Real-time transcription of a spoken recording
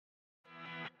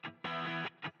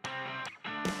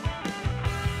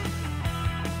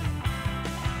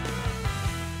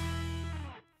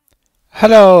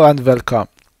Hello and welcome.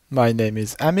 My name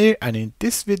is Amir, and in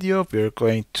this video we're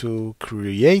going to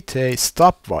create a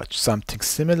stopwatch, something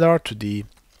similar to the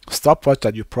stopwatch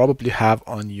that you probably have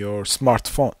on your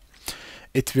smartphone.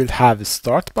 It will have a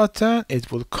start button,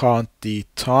 it will count the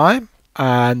time,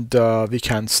 and we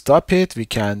can stop it. We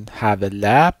can have a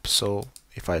lap, so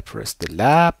if I press the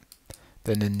lap,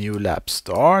 then a new lap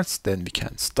starts, then we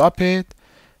can stop it,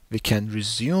 we can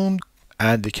resume,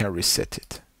 and we can reset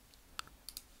it.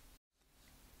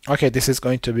 Okay, this is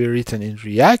going to be written in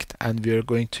React, and we are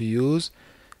going to use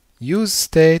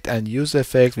useState and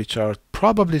useEffect, which are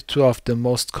probably two of the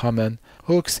most common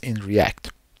hooks in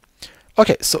React.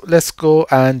 Okay, so let's go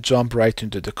and jump right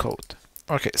into the code.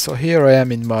 Okay, so here I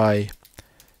am in my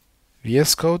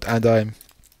VS Code, and I'm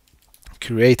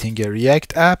creating a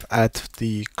React app at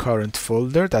the current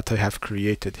folder that I have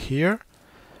created here.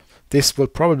 This will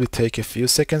probably take a few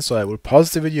seconds, so I will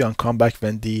pause the video and come back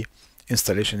when the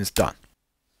installation is done.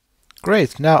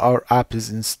 Great, now our app is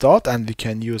installed and we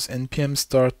can use npm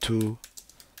start to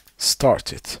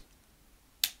start it.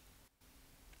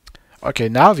 Okay,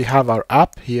 now we have our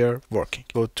app here working.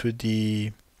 Go to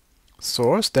the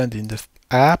source, then in the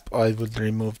app I will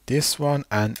remove this one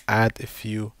and add a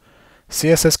few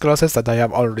CSS classes that I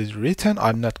have already written.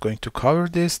 I'm not going to cover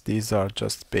this. These are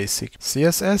just basic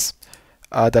CSS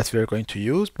that we are going to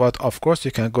use, but of course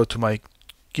you can go to my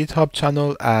GitHub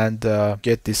channel and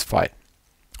get this file.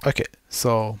 Okay,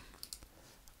 so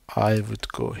I would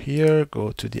go here,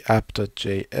 go to the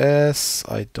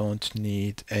app.js. I don't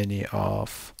need any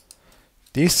of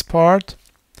this part.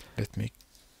 Let me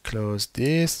close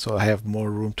this so I have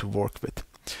more room to work with.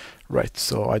 Right,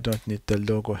 so I don't need the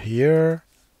logo here,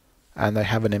 and I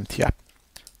have an empty app.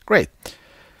 Great.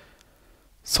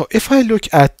 So if I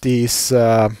look at this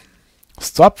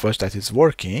stopwatch that is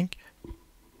working,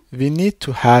 we need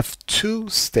to have two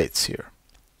states here.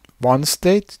 One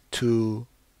state to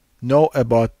know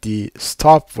about the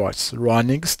stopwatch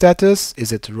running status,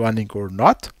 is it running or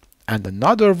not, and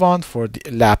another one for the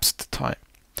elapsed time.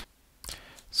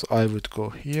 So I would go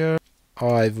here,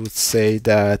 I would say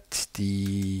that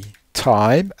the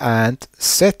time and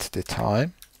set the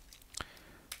time,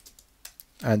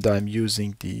 and I'm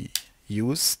using the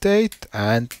useState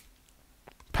and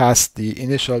pass the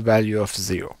initial value of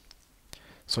 0.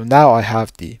 So now I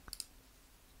have the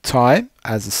time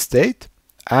as a state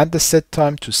and the set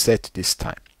time to set this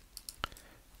time.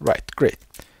 Right, great.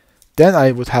 Then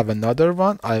I would have another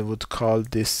one. I would call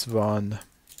this one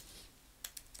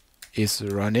is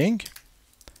running,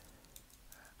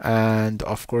 and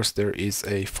of course there is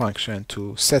a function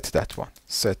to set that one.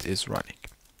 Set is running.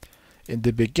 In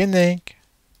the beginning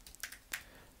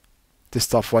the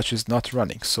stopwatch is not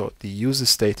running, so the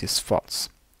useState is false.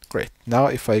 Great. Now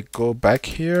if I go back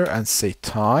here and say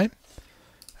time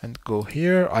and go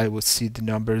here, I would see the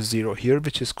number 0 here,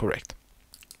 which is correct.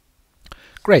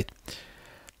 Great.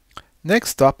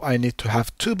 Next up, I need to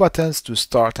have two buttons to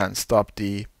start and stop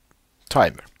the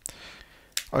timer.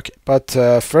 Okay, but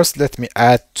first let me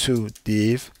add two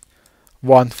div,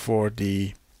 one for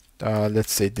the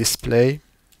let's say display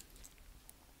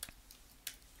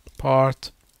part,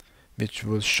 which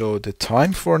will show the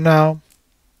time for now,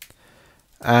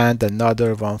 and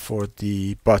another one for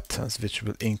the buttons, which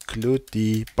will include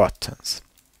the buttons.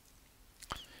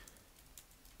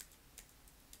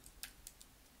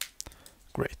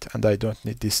 Great, and I don't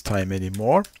need this time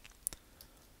anymore.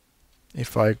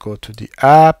 If I go to the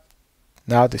app,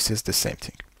 now this is the same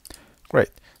thing.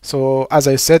 Great, so as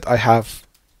I said, I have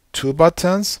two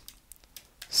buttons.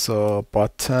 So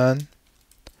button,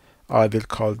 I will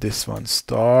call this one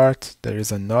start. There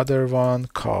is another one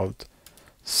called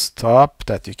stop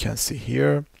that you can see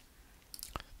here.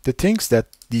 The things that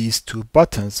these two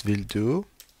buttons will do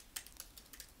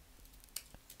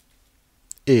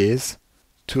is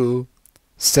to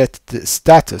set the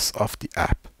status of the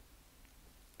app.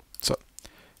 So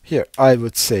here I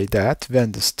would say that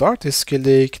when the start is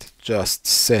clicked, just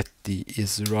set the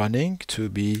is running to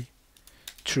be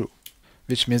true,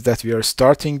 which means that we are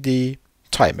starting the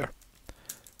timer.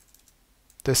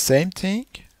 The same thing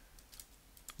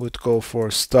would go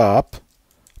for stop,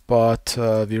 but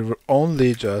we were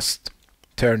only just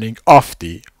turning off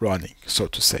the running, so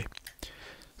to say.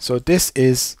 So this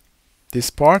is this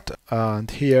part,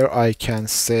 and here I can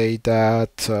say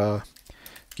that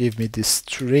give me the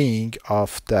string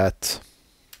of that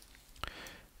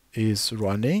is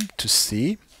running to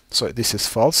see. So this is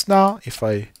false now. If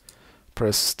I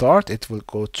press start, it will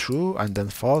go true and then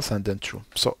false and then true.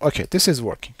 So okay, this is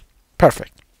working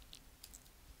perfect.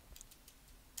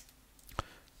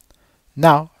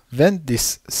 Now when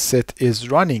this set is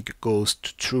running goes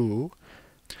to true,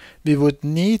 we would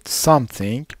need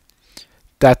something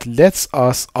that lets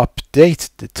us update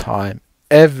the time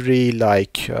every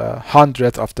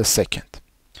hundredth of the second.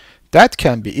 That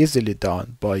can be easily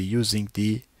done by using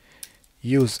the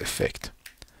useEffect.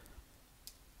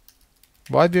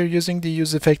 Why we're using the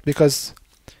useEffect? Because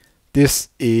this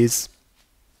is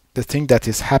the thing that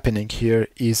is happening here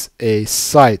is a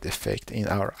side effect in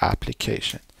our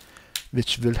application,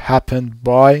 which will happen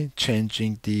by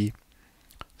changing the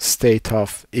state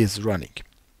of is running.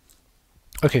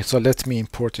 Okay, so let me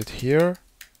import it here.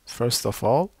 First of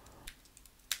all,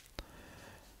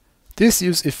 this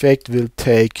useEffect will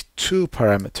take two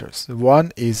parameters.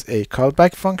 One is a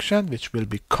callback function which will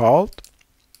be called,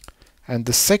 and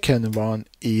the second one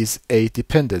is a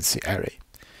dependency array.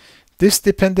 This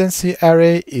dependency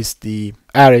array is the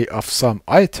array of some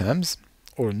items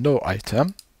or no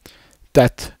item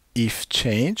that, if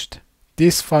changed,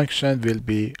 this function will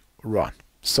be run.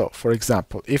 So for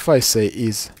example, if I say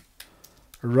is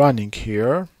running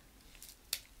here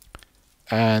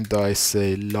and I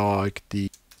say log the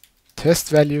test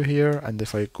value here, and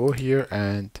if I go here,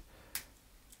 and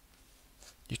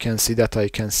you can see that I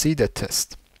can see the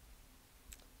test,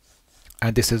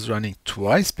 and this is running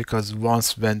twice because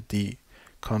once when the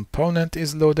component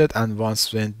is loaded and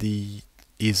once when the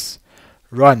is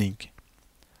running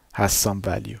has some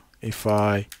value. If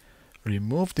I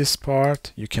remove this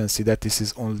part, you can see that this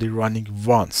is only running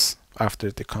once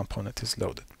after the component is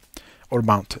loaded or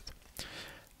mounted.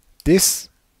 This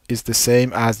is the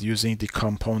same as using the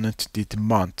component did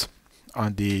mount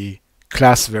on the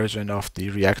class version of the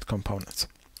React components.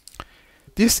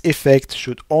 This effect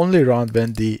should only run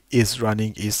when the is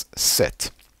running is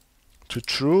set to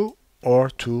true or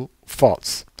to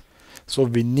false. So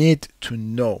we need to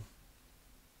know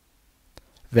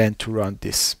when to run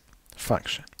this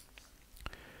function.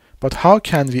 But how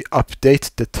can we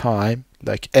update the time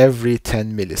like every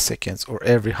 10 milliseconds or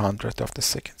every hundredth of the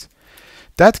seconds?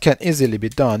 That can easily be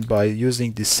done by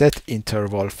using the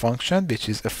setInterval function, which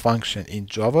is a function in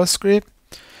JavaScript.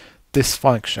 This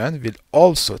function will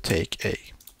also take a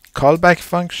callback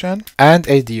function and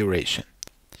a duration.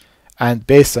 And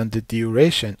based on the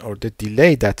duration or the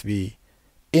delay that we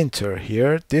enter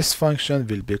here, this function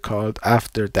will be called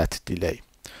after that delay.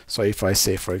 So if I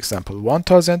say, for example,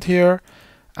 1000 here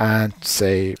and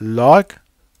say log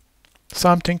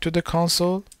something to the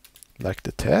console, like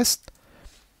the test,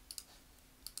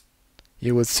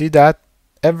 you will see that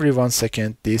every 1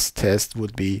 second this test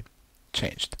would be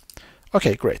changed.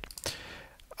 Okay, great.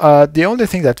 The only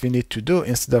thing that we need to do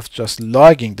instead of just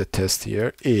logging the test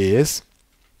here is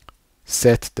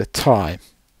set the time.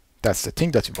 That's the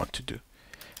thing that we want to do.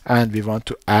 And we want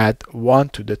to add 1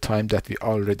 to the time that we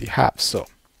already have. So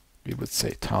we would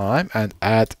say time and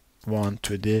add 10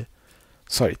 to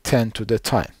the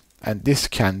time. And this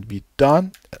can be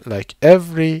done like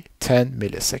every 10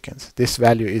 milliseconds. This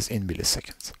value is in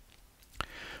milliseconds.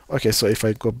 Okay, so if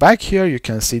I go back here, you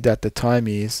can see that the time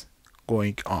is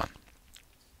going on.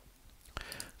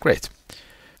 Great.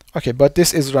 Okay, but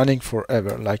this is running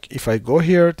forever. Like if I go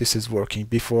here, this is working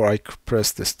before I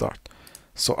press the start.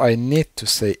 So I need to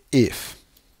say if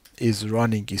is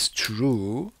running is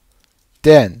true,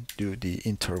 then do the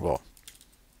interval.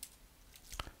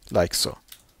 Like so.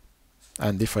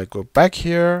 And if I go back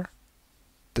here,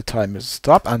 the time is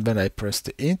stop, and when I press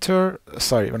the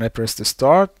when I press the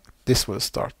start, this will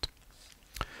start.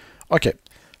 Okay,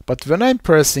 but when I'm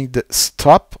pressing the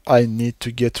stop, I need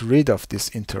to get rid of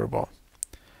this interval.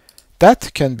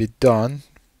 That can be done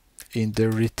in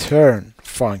the return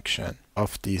function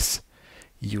of this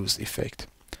useEffect.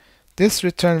 This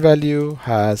return value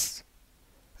has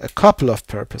a couple of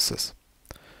purposes.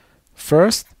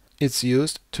 First, it's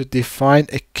used to define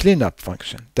a cleanup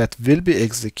function that will be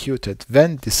executed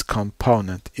when this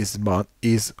component is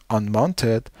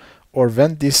unmounted or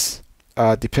when this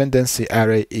dependency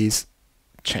array is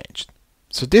changed.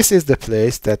 So this is the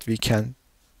place that we can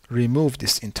remove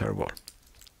this interval.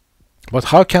 But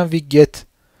how can we get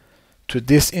to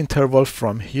this interval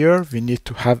from here? We need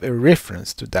to have a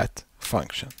reference to that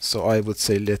function. So I would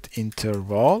say let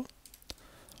interval,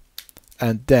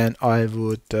 and then I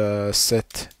would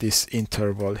set this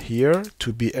interval here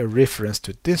to be a reference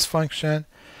to this function,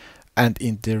 and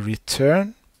in the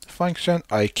return function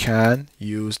I can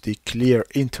use the clear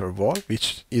interval,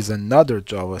 which is another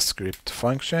JavaScript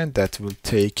function that will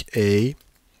take a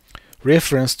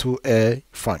reference to a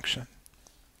function.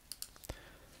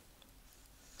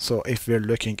 So if we're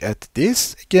looking at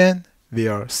this again, we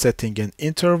are setting an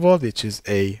interval, which is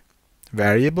a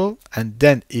variable, and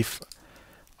then if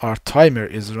our timer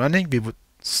is running, we would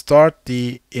start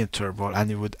the interval and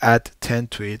we would add 10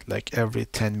 to it like every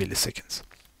 10 milliseconds.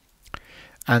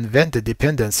 And when the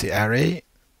dependency array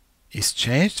is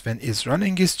changed, when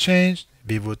isRunning is changed,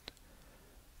 we would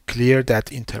clear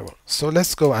that interval. So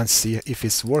let's go and see if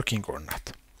it's working or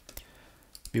not.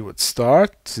 We would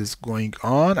start, this is going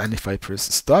on, and if I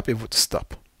press stop, it would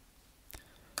stop.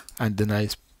 And then I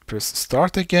press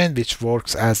start again, which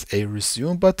works as a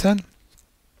resume button,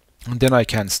 and then I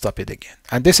can stop it again.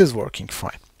 And this is working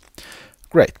fine.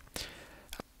 Great.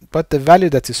 But the value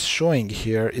that is showing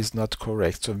here is not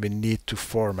correct, so we need to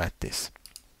format this.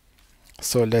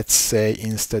 So let's say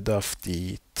instead of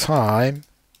the time,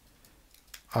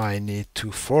 I need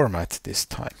to format this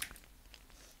time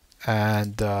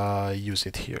and use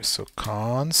it here. So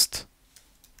const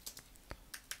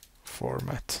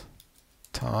format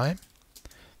time.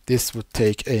 This would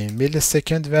take a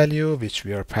millisecond value, which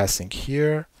we are passing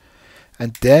here,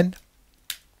 and then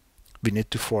we need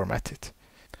to format it.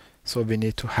 So we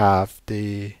need to have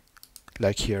the,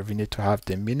 like here, we need to have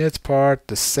the minute part,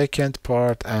 the second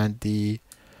part, and the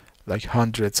like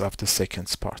hundreds of the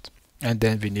seconds part. And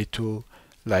then we need to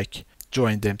like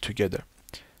join them together.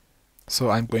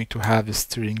 So I'm going to have a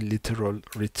string literal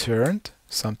returned,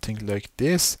 something like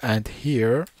this, and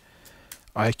here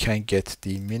I can get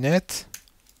the minute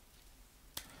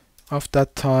of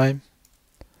that time,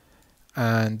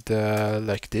 and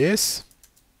like this,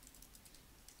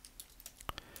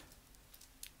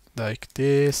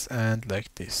 and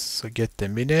like this. So get the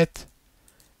minute,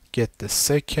 get the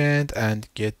second, and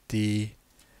get the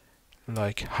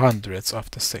like hundreds of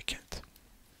the second.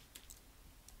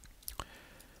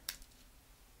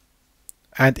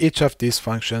 And each of these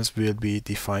functions will be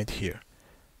defined here.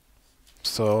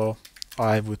 So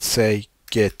I would say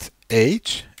get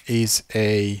age is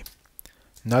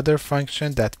another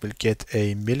function that will get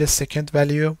a millisecond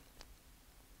value,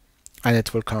 and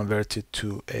it will convert it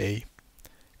to a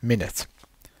minute.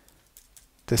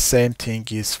 The same thing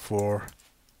is for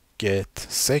get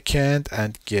second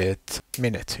and get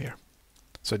minute here.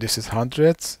 So this is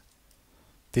hundreds,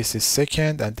 this is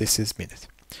second, and this is minute.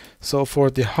 So for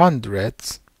the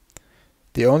hundreds,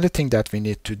 the only thing that we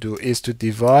need to do is to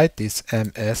divide this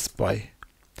ms by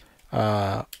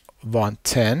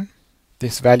 110.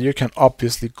 This value can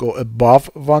obviously go above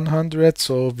 100,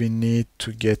 so we need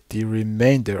to get the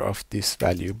remainder of this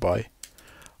value by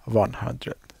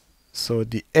 100. So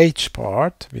the h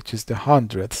part, which is the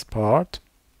hundredths part,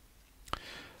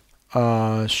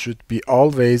 should be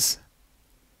always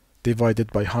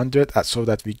divided by 100 so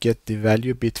that we get the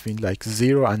value between like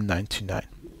 0 and 99.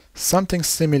 Something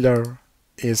similar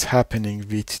is happening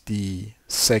with the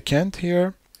second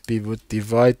here. We would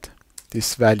divide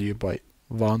this value by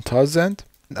 1000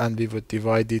 and we would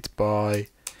divide it by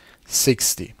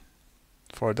 60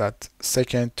 for that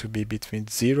second to be between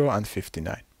 0 and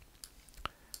 59.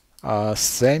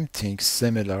 Same thing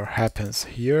similar happens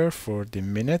here for the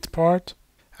minute part,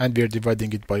 and we are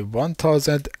dividing it by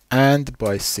 1000 and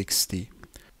by 60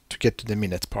 to get to the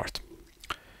minute part.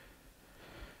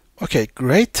 Okay,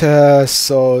 great.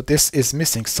 So this is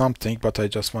missing something, but I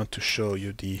just want to show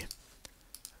you the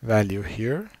value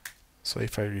here. So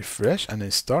if I refresh and then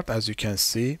start, as you can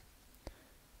see,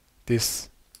 this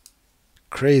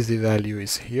crazy value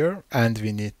is here, and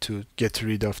we need to get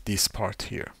rid of this part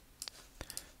here.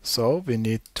 So we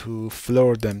need to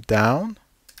floor them down.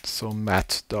 So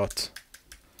mat.floor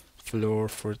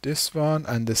for this one,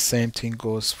 and the same thing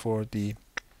goes for the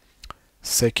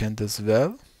second as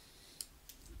well.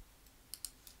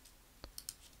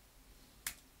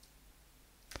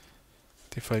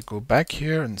 If I go back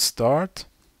here and start,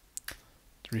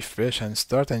 refresh and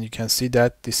start, and you can see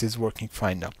that this is working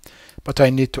fine now. But I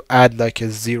need to add like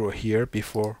a 0 here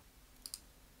before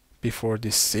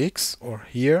this 6 or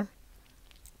here,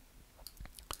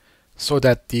 so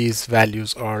that these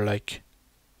values are like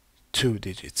 2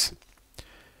 digits.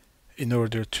 In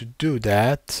order to do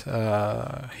that,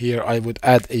 here I would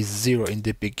add a 0 in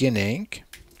the beginning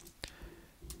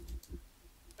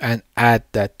and add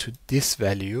that to this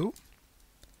value,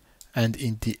 and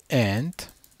in the end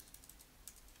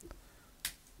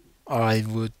I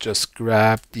would just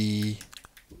grab the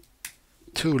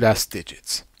 2 last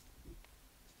digits.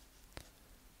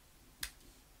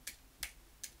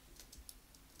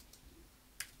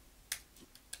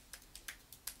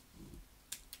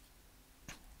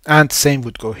 And same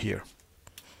would go here.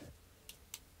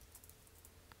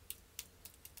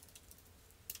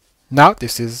 Now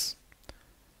this is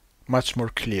much more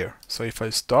clear. So if I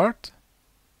start,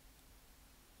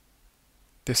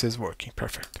 this is working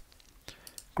perfect.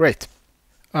 Great.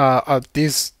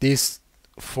 These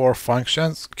 4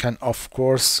 functions can of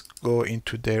course go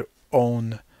into their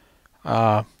own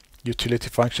utility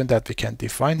function that we can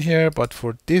define here, but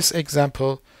for this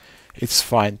example it's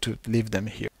fine to leave them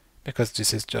here because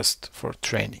this is just for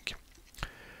training.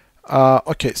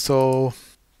 Okay, so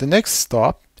the next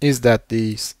step is that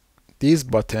these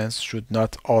buttons should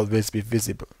not always be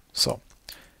visible. So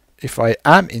if I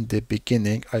am in the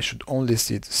beginning, I should only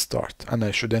see the start and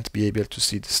I shouldn't be able to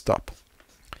see the stop.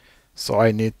 So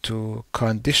I need to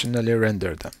conditionally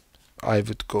render them. I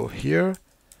would go here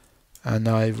and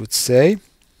I would say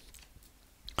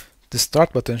the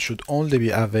start button should only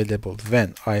be available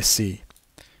when I see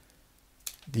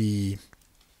the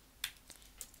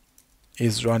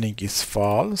is running is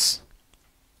false,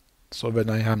 so when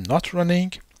I am not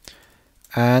running,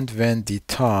 and when the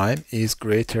time is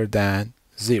greater than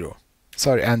 0.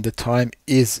 Sorry, and the time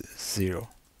is 0.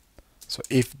 So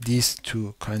if these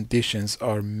two conditions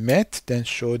are met, then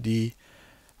show the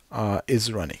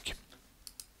is running,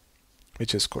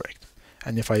 which is correct.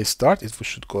 And if I start, it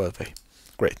should go away.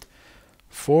 Great.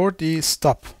 For the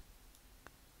stop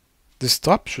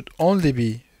should only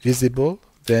be visible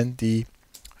when the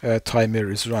timer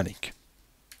is running.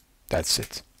 That's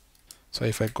it. So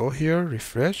if I go here,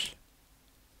 refresh,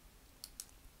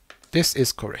 this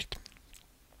is correct.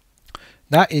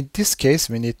 Now in this case,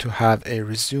 we need to have a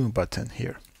resume button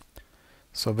here.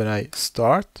 So when I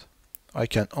start, I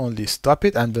can only stop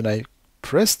it, and when I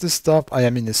press the stop, I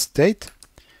am in a state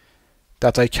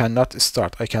that I cannot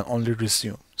start. I can only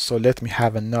resume. So let me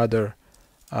have another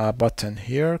button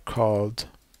here called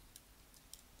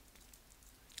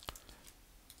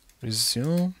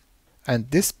resume,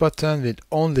 and this button will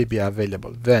only be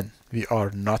available when we are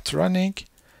not running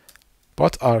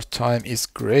but our time is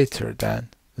greater than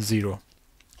 0.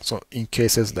 So in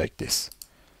cases like this,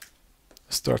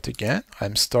 start again,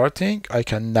 I'm starting, I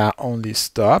can now only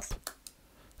stop,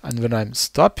 and when I'm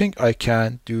stopping I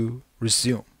can do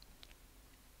resume,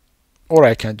 or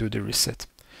I can do the reset.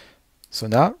 So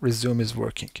now resume is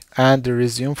working, and the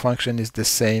resume function is the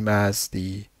same as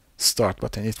the start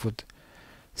button. It would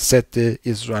set the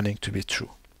is running to be true.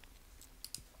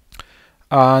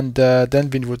 And then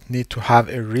we would need to have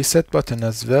a reset button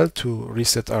as well to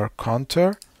reset our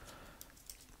counter.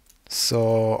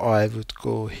 So I would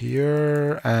go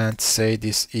here and say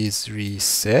this is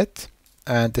reset,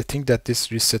 and the thing that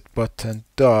this reset button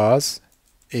does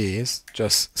is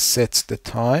just sets the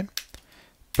time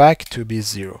back to be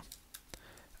 0.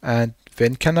 And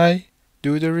when can I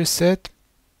do the reset?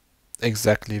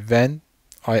 Exactly when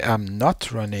I am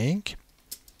not running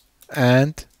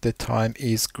and the time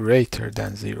is greater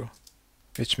than 0,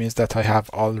 which means that I have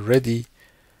already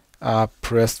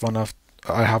pressed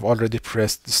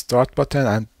the start button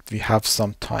and we have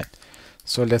some time.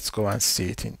 So let's go and see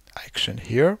it in action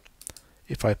here.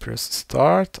 If I press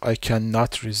start, I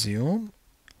cannot resume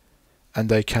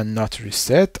and I cannot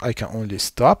reset. I can only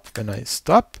stop. When I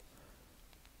stop,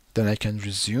 then I can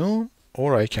resume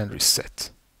or I can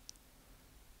reset.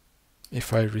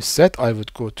 If I reset, I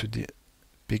would go to the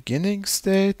beginning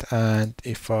state, and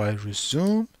if I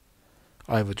resume,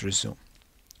 I would resume.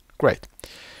 Great.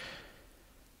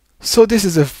 So this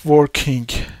is a working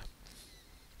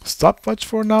stopwatch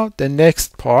for now. The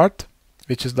next part,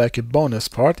 which is like a bonus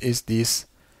part, is this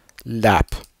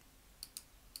lap.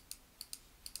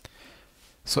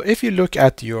 So if you look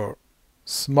at your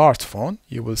smartphone,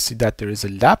 you will see that there is a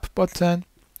lap button,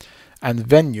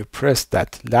 and when you press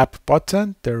that lap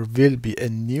button, there will be a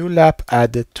new lap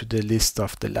added to the list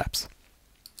of the laps.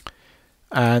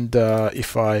 And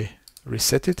if I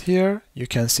reset it here, you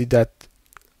can see that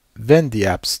when the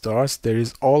app starts, there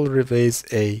is always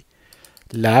a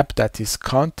lap that is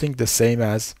counting the same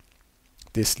as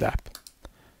this lap.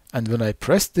 And when I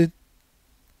press the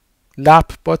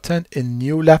lap button, a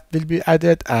new lap will be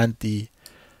added, and the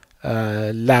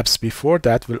laps before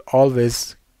that will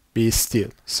always be still.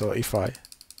 So if I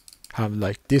have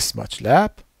like this much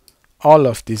lap, all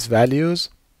of these values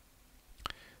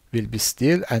will be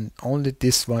still, and only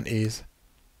this one is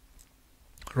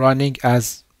running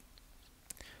as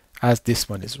this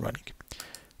one is running.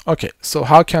 Okay, so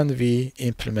how can we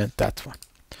implement that one?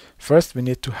 First, we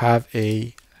need to have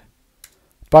a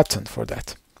button for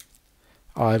that.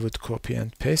 I would copy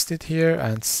and paste it here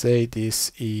and say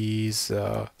this is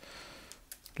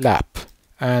lap,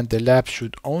 and the lap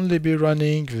should only be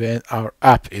running when our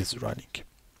app is running.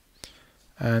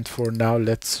 And for now,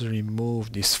 let's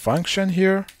remove this function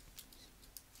here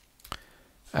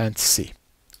and see.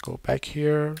 Go back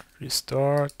here,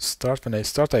 restart, start. When I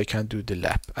start, I can do the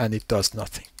lap, and it does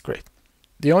nothing. Great.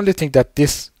 The only thing that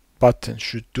this button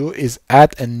should do is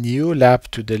add a new lap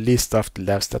to the list of the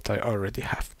laps that I already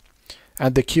have.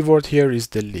 And the keyword here is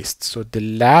the list. So the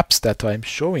laps that I'm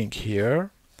showing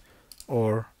here,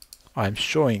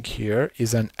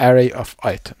 is an array of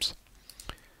items.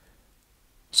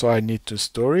 So I need to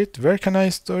store it. Where can I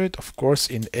store it? Of course,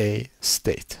 in a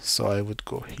state. So I would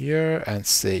go here and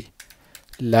say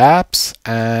labs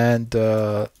and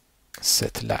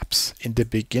set labs. In the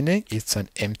beginning, it's an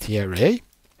empty array.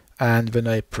 And when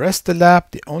I press the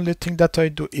lab, the only thing that I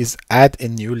do is add a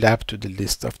new lab to the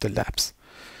list of the labs.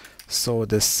 So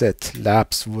the set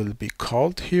labs will be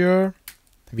called here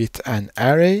with an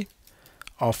array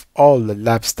of all the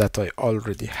labs that I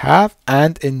already have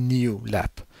and a new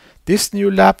lab. This new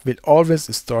lab will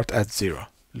always start at 0.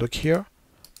 Look here.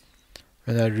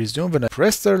 When I resume, when I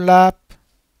press the lab,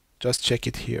 just check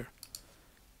it here.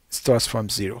 It starts from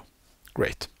 0.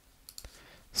 Great.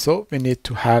 So we need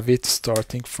to have it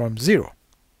starting from 0.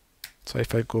 So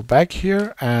if I go back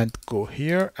here and go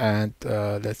here and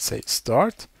let's say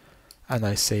start, and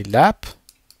I say lab,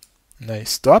 and I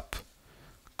stop,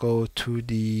 go to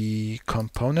the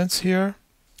components here,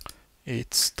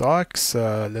 it stocks,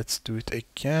 let's do it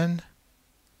again.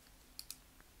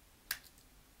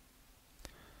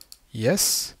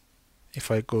 Yes,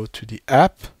 if I go to the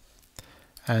app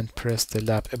and press the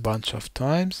lab a bunch of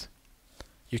times,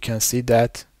 you can see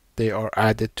that they are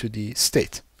added to the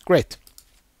state. Great.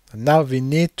 And now we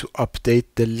need to update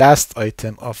the last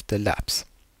item of the labs.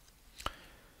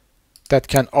 That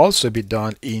can also be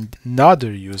done in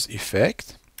another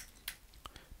useEffect,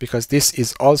 because this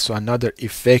is also another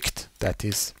effect that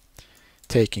is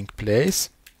taking place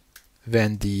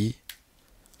when the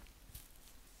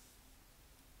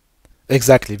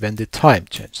time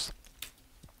changes.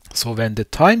 So when the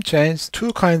time changes,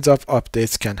 two kinds of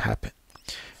updates can happen.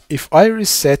 If I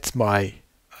reset my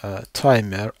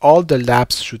timer, all the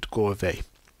labs should go away.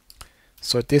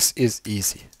 So this is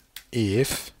easy.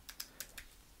 If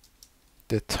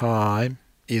the time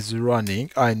is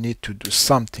running, I need to do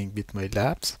something with my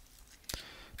labs.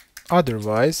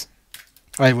 Otherwise,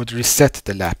 I would reset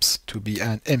the labs to be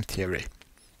an empty array.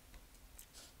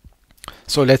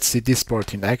 So let's see this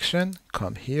part in action.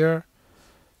 Come here.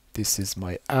 This is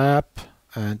my app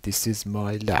and this is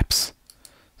my labs.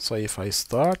 So if I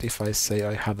start, if I say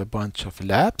I have a bunch of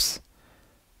labs,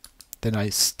 then I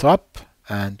stop,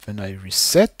 and when I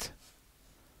reset,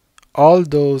 all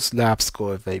those labs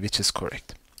go away, which is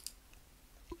correct.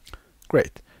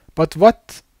 Great. But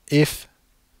what if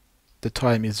the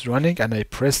time is running and I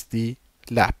press the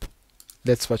lab?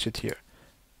 Let's watch it here.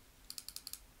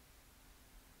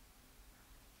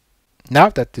 Now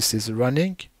that this is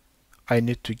running, I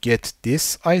need to get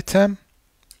this item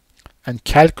and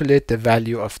calculate the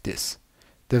value of this.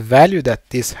 The value that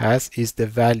this has is the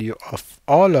value of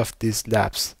all of these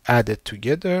labs added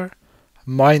together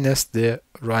minus the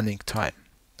running time,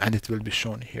 and it will be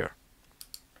shown here.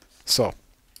 So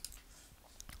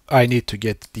I need to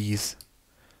get these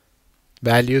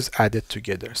values added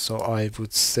together. So I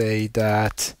would say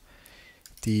that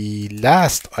the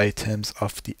last items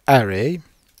of the array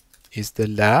is the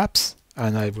labs,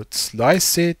 and I would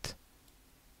slice it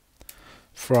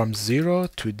from 0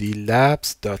 to the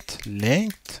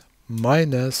labs.length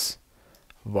minus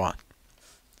 1.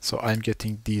 So I'm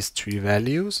getting these three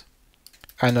values,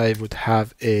 and I would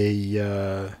have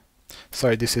a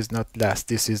sorry, this is not last,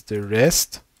 this is the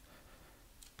rest,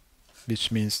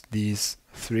 which means these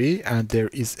three, and there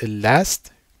is a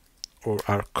last or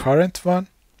our current one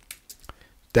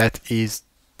that is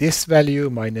this value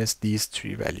minus these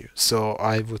three values. So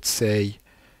I would say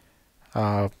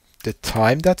the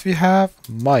time that we have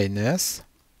minus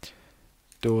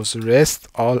those rest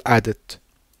all added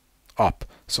up.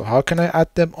 So how can I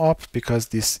add them up? Because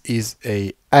this is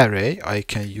a array, I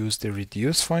can use the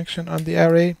reduce function on the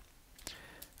array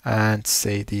and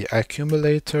say the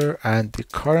accumulator and the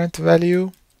current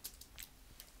value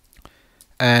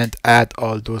and add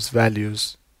all those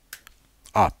values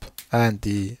up, and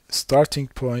the starting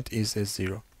point is a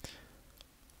 0.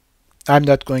 I'm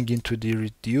not going into the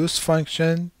reduce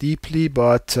function deeply,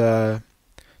 but to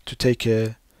take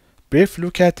a brief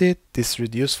look at it, this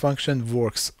reduce function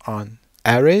works on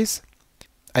arrays,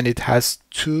 and it has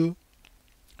two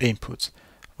inputs.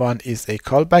 One is a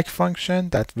callback function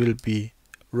that will be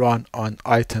run on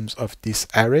items of this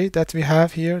array that we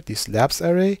have here, this labs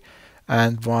array,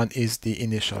 and one is the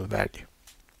initial value.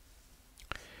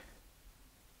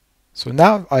 So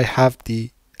now I have the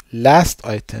last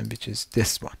item, which is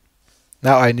this one.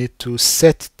 Now I need to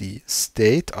set the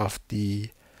state of the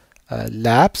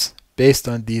labs based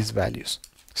on these values.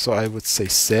 So I would say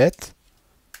set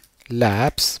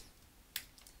labs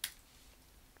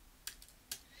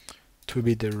to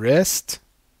be the rest,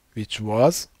 which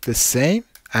was the same,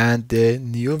 and the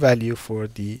new value for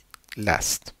the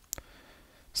last.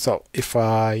 So if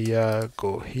I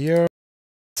go here,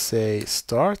 say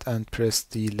start, and press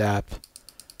the lab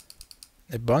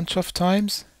a bunch of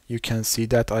times, you can see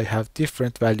that I have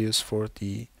different values for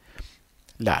the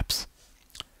labs.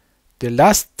 The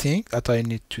last thing that I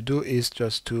need to do is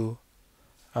just to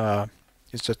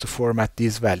format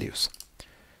these values.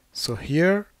 So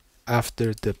here,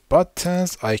 after the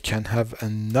buttons, I can have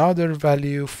another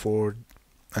value for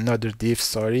another div,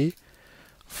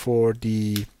 for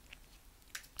the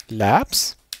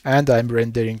labs, and I'm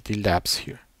rendering the labs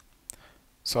here.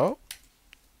 So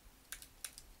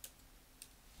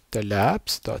the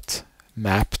labs dot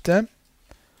map them.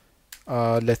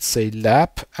 Let's say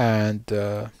lab and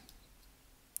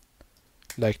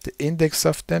like the index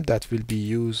of them that will be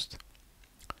used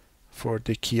for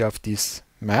the key of this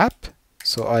map.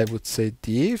 So I would say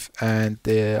div, and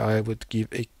I would give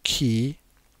a key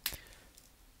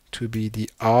to be the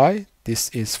I. This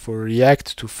is for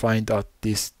React to find out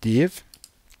this div.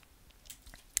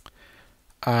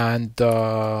 And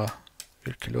we're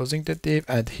closing the div,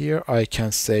 and here I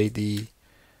can say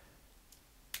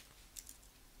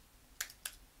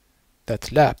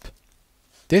that lab.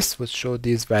 This would show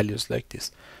these values like this,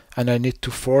 and I need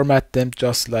to format them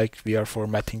just like we are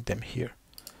formatting them here.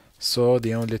 So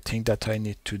the only thing that I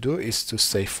need to do is to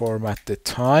say format the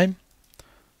time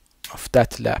of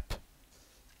that lab,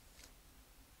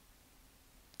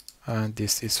 and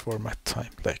this is format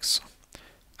time like so,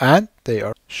 and they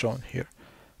are shown here.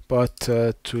 But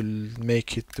to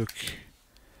make it look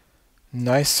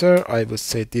nicer, I would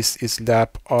say this is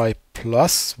lab I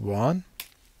plus 1,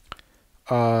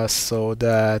 so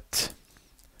that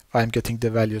I'm getting the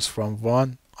values from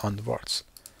 1 onwards.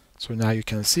 So now you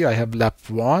can see I have lab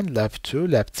 1, lab 2,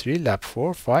 lab 3, lab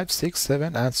 4, 5, 6,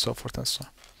 7, and so forth and so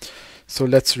on. So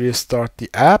let's restart the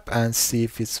app and see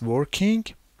if it's working.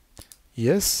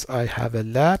 Yes, I have a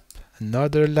lab,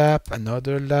 another lab,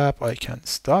 another lab. I can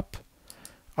stop,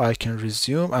 I can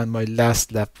resume, and my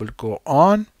last lab will go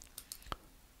on.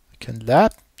 I can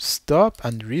lab, stop,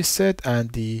 and reset,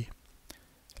 and the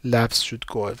labs should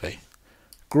go away.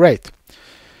 Great.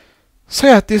 So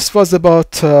yeah, this was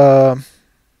about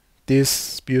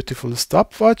this beautiful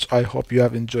stopwatch. I hope you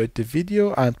have enjoyed the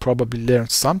video and probably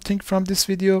learned something from this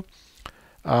video.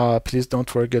 Please don't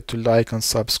forget to like and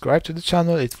subscribe to the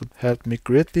channel. It would help me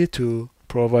greatly to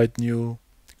provide new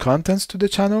contents to the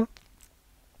channel.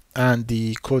 And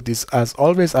the code is as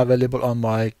always available on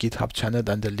my GitHub channel,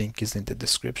 and the link is in the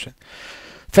description.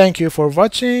 Thank you for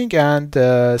watching, and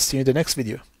see you in the next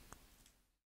video.